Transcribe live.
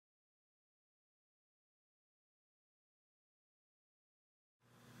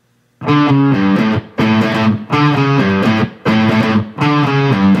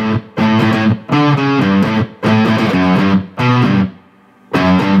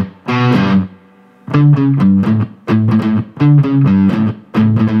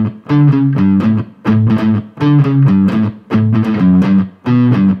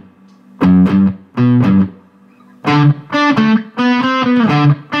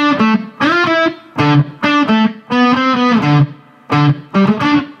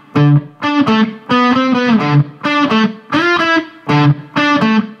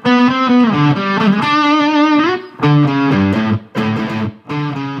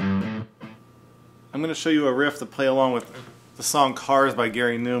I'm going to show you a riff to play along with the song Cars by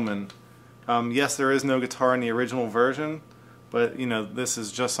Gary Numan. Yes, there is no guitar in the original version, but you know, this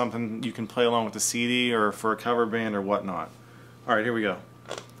is just something you can play along with the CD or for a cover band or whatnot. Alright, here we go.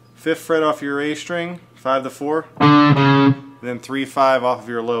 5th fret off your A string, 5 to 4, and then 3, 5 off of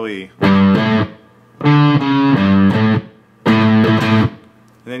your low E. And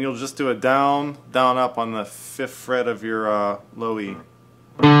then you'll just do a down, down, up on the 5th fret of your low E.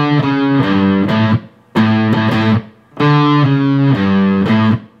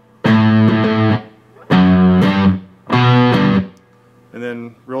 And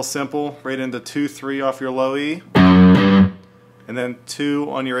then real simple, right into 2, 3 off your low E, and then 2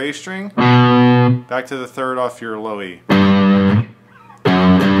 on your A string, back to the 3rd off your low E.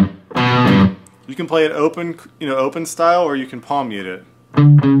 You can play it open, open style, or you can palm mute it.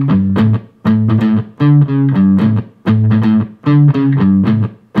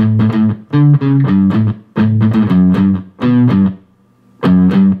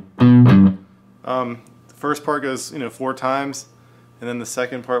 The first part goes, 4 times, and then the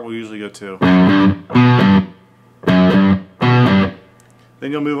second part will usually go 2.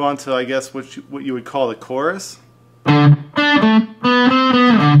 Then you'll move on to, I guess, what you would call the chorus.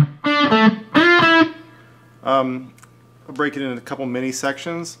 I'll break it into a couple mini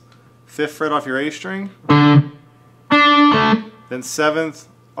sections. 5th fret off your A string, then 7th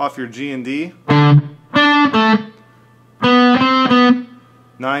off your G and D,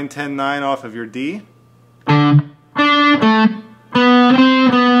 9, 10, 9 off of your D.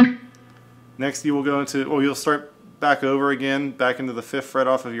 Next you will go into, you'll start back over again, back into the 5th fret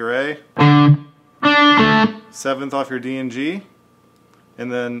off of your A, 7th off your D and G,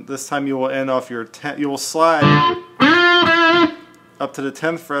 and then this time you will end off your you will slide up to the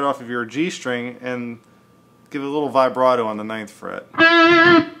 10th fret off of your G string and give it a little vibrato on the 9th fret.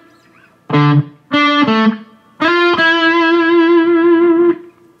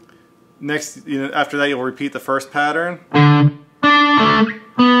 Next, after that you'll repeat the first pattern.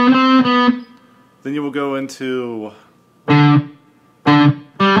 Then you will go into,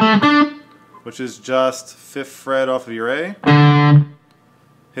 which is just 5th fret off of your A,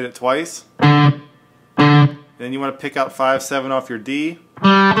 hit it twice, then you want to pick out 5, 7 off your D,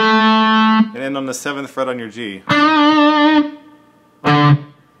 and end on the 7th fret on your G.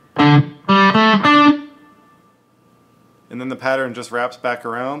 And then the pattern just wraps back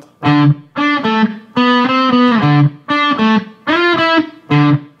around.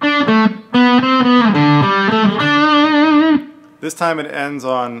 This time it ends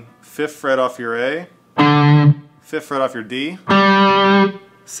on 5th fret off your A, 5th fret off your D,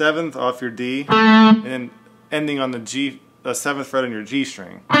 7th off your D, and then ending on the 7th fret on your G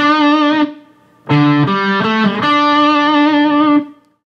string.